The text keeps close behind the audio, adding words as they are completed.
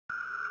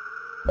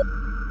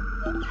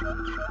Oof!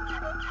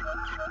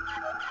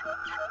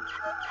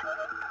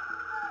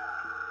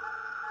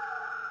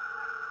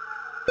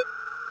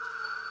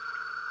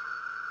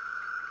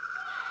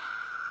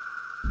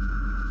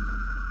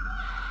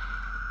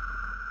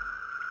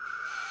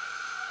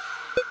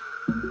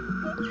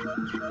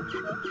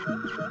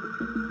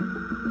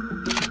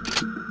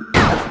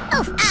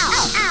 Ow!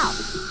 Ow!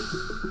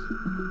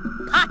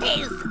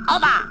 Party's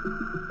over!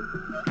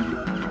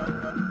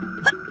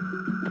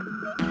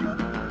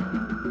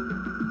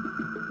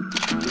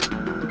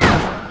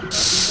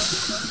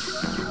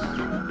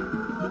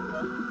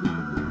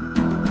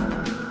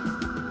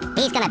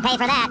 He's gonna pay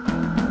for that.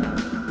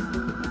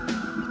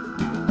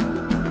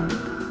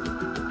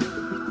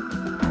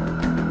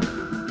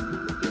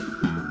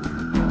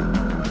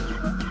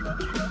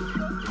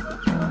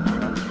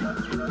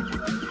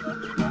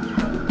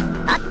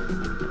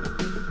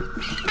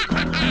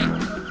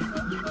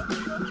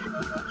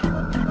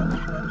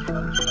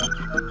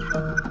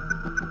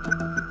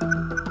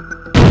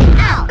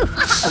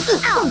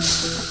 Ow!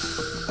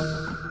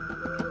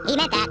 He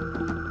meant that.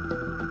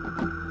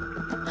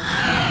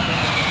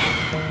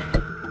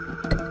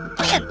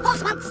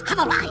 Reinforcements have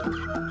arrived!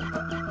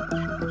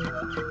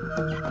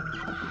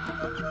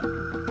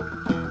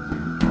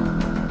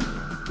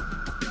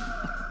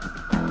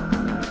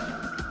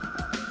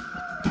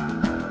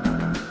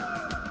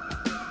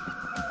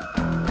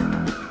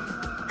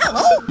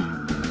 Hello?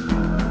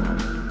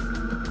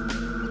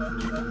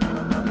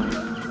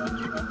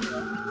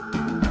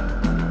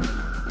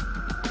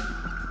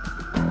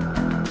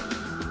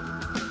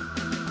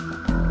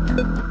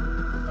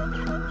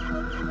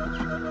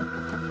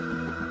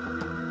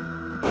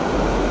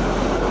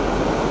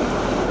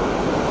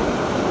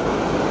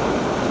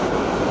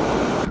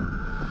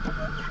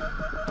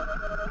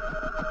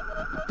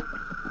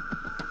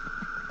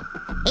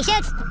 He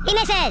shoots! He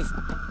misses!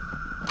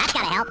 That's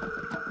gotta help.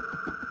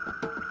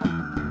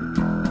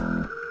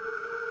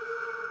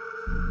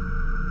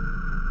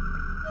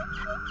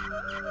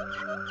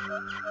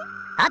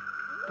 Up.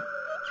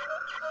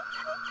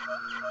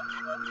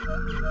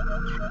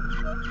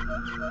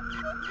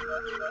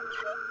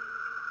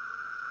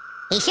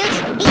 He shoots!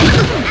 He...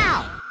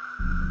 Ow!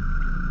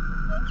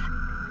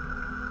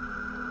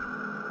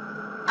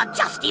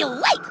 Just you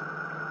wait!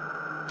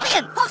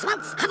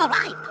 Reinforcements have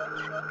arrived!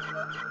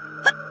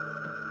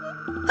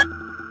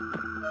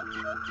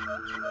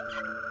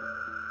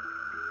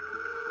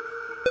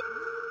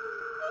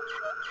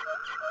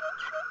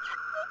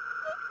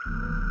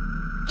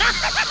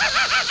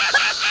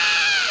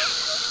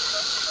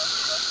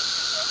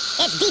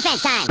 It's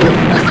defense time!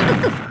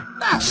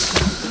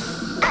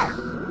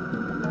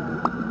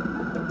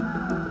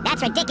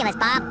 That's ridiculous,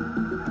 Bob.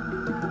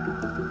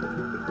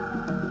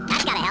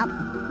 That's gotta help.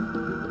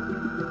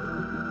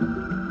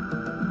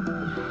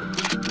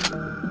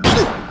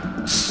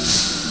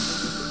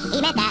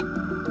 He meant that.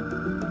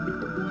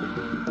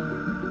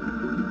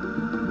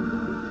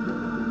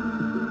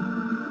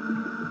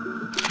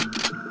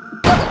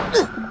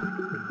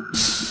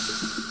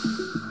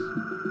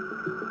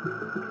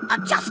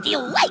 Just you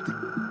wait!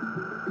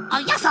 Oh,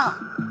 yes, sir!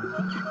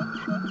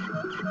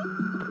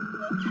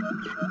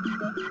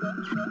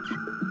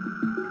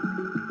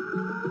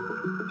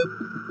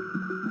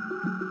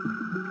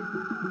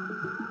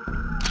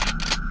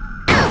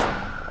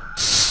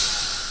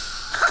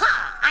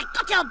 I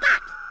got your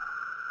back!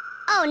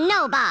 Oh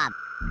no, Bob!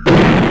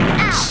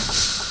 Ow!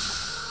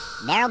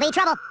 There'll be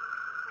trouble.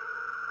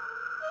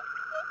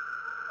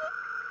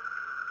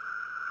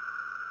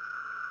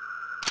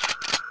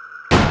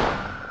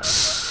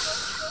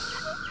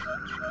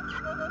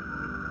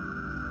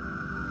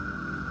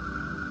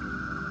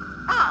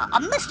 I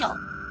missed you!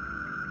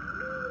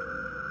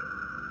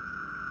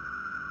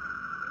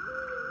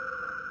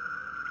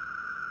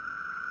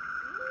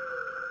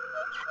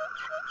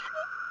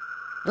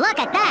 Look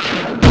at that!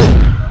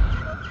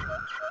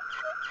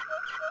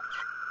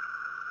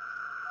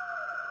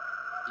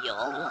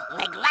 You'll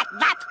neglect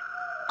that!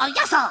 Oh,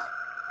 yes, sir!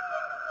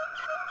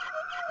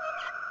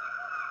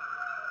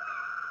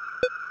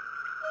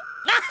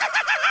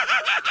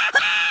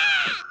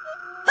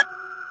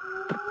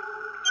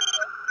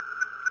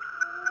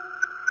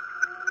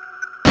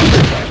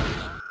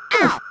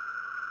 Ow!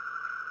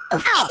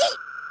 Ow!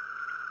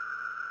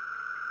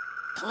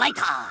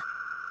 Later!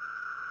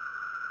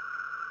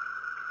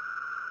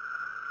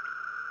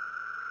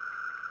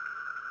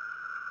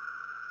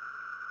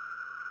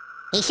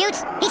 He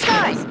shoots, he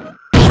scores!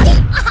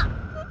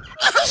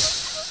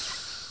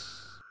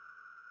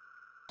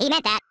 He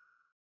meant that.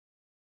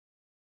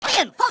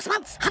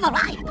 Reinforcements have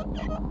arrived!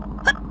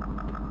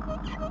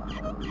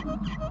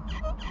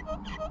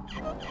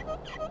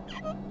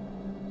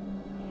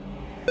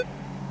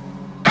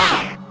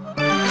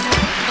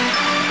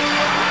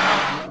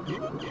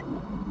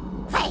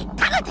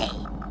 Fatality!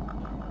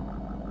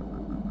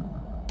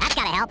 That's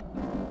gotta help.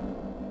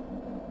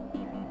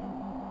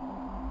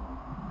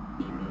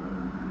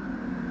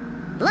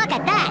 Look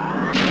at that!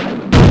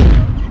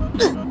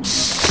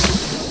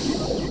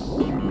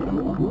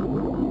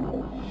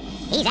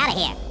 He's out of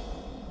here.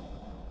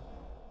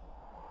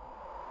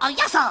 Oh,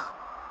 yes, sir.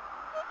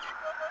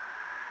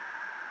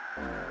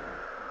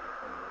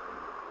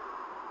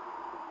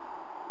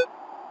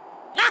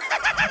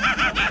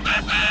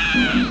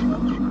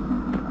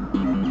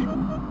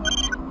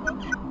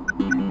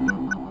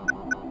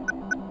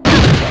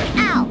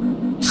 Ow!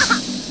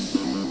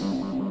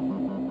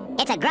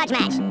 It's a grudge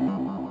match.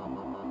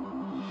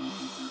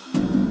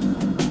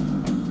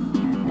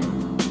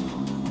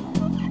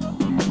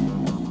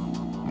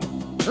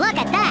 Look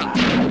at that!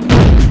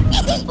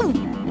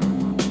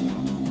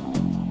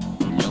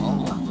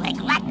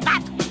 You like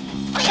that?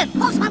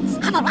 Reinforcements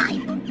have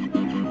arrived.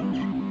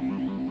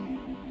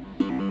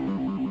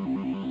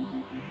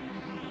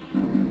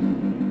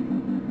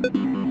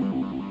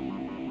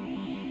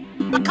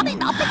 Come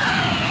in, I'll pick up.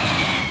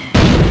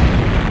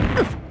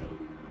 Oof.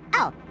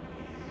 Oh.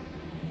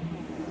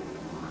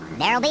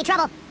 There'll be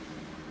trouble.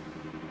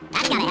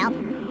 That's gotta help.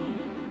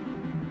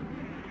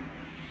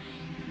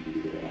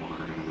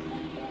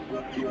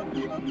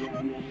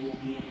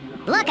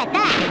 Look at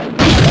that!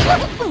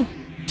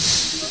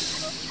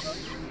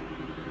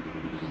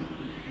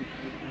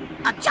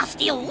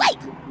 Just you wait.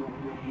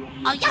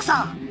 Oh, yes,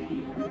 sir.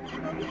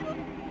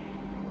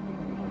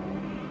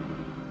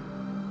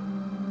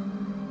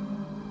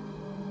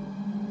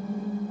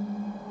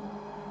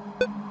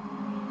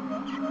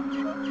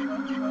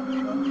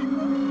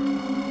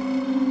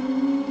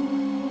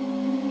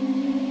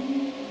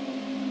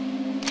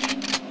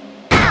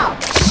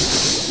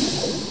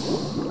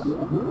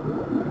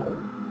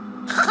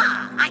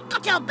 I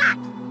got your back!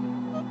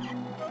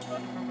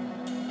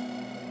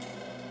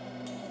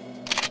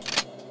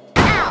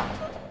 Ow!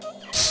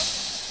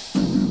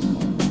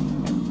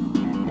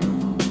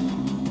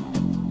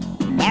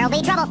 There'll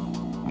be trouble.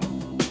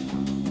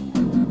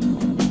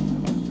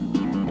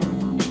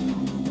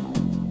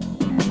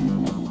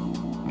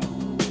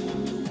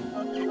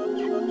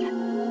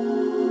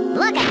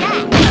 Look at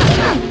that!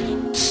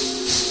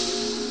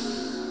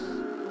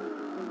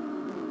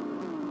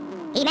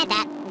 He meant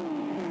that.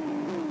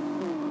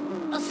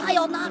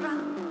 Sayonara.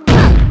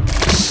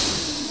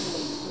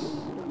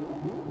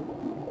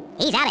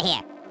 He's out of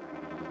here.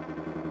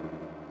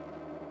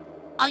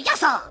 Oh, yes,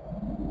 sir.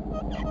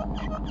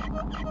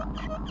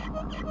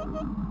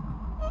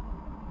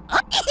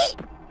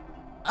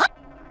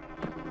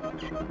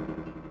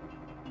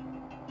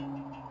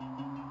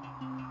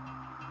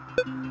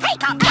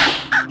 Take him.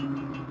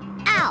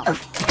 Ow!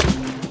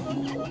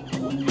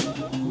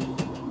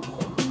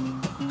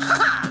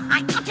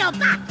 I got your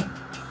back.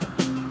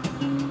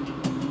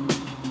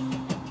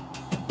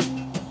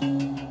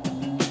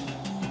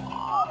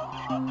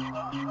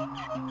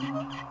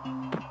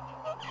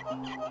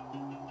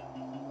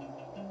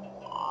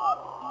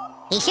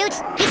 He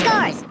shoots, he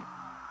scores!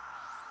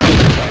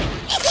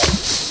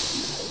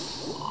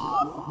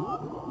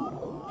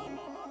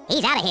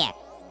 He's out of here.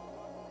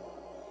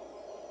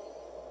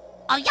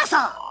 Oh, yes,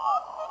 sir.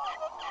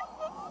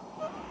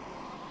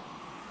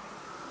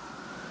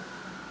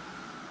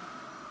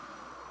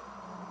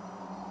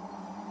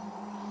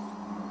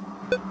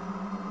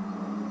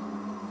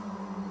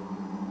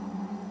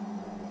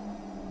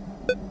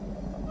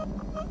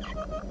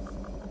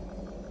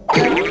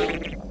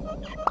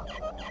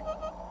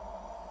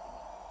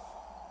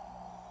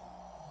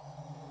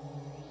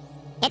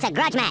 It's a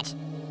grudge match.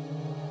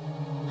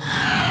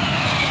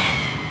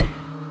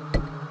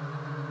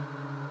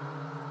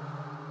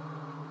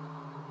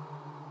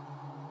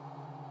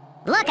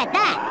 Look at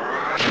that!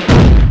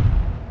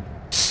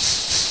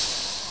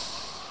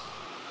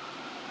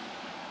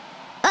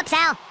 Oops,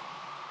 Al.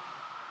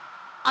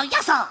 Oh,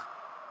 yes, sir.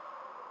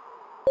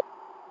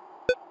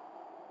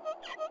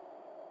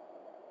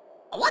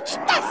 What's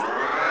this?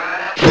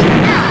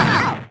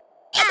 Ow!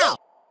 Ow!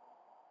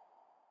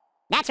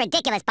 That's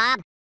ridiculous,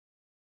 Bob.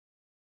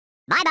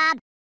 Bye, Bob.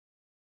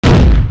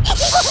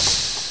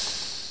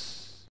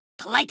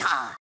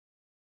 Later.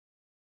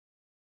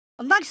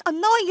 Max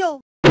annoy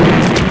you.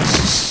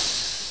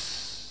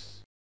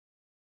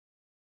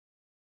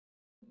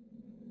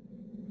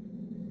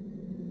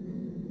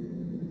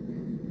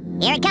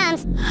 Here it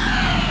comes.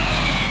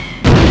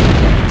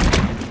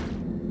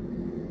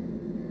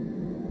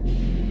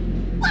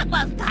 What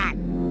was that?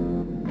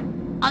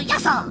 Oh,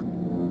 yes, sir.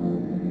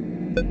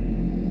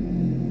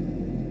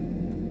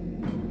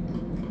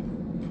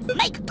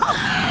 Make toast.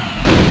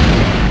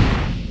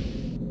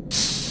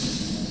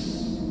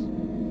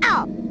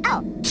 Oh,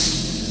 oh.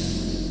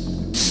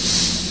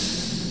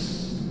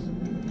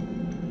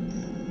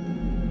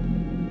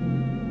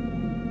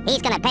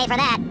 He's gonna pay for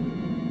that.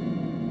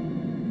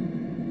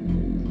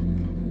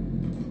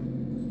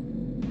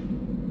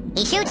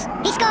 He shoots,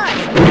 he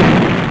scores!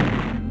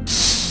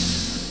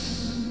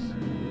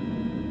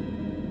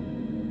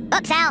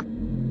 Oops, Al.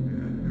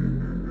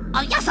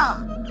 Oh, yes,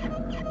 sir.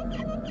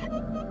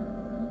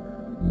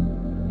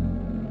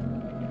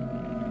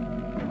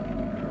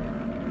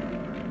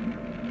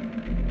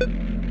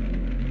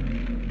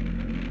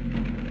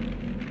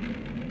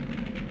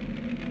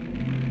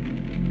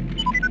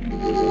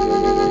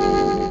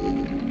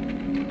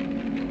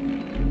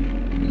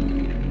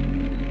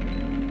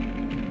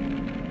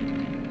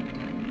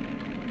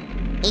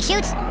 He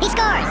shoots, he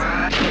scores!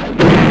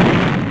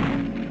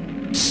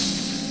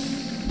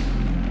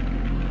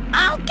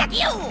 I'll get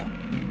you!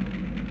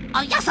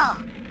 Oh, yes, sir!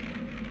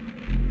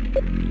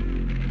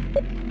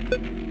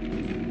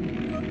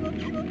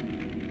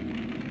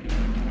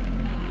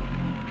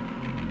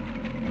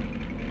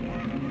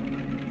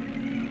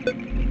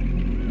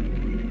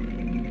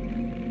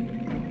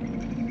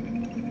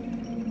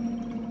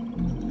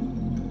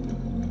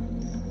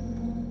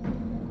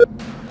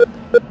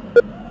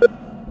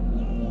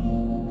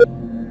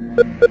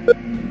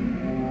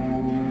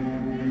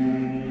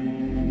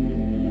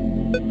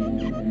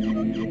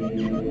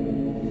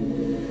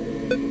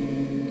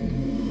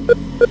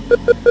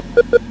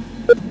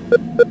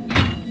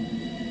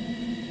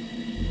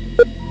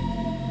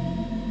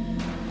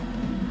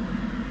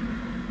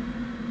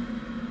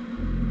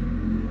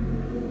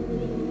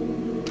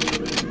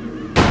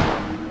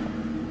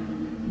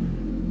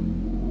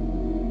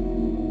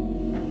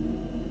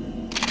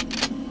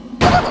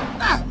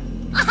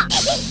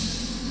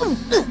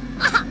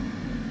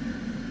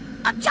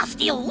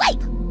 Just you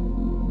wait!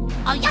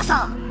 Oh, yes,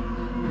 sir!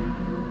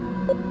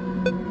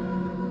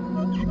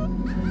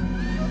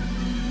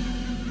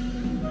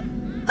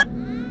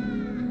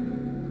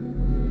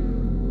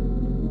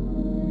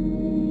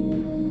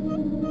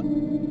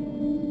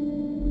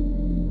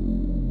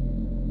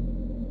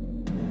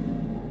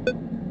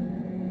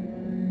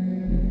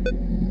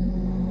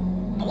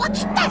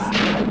 Watch this!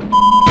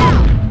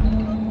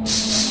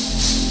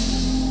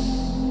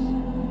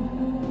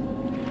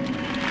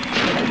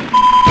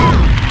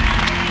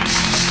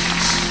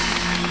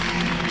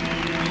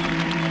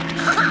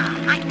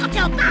 I got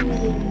your back!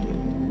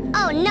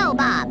 Oh no,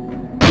 Bob!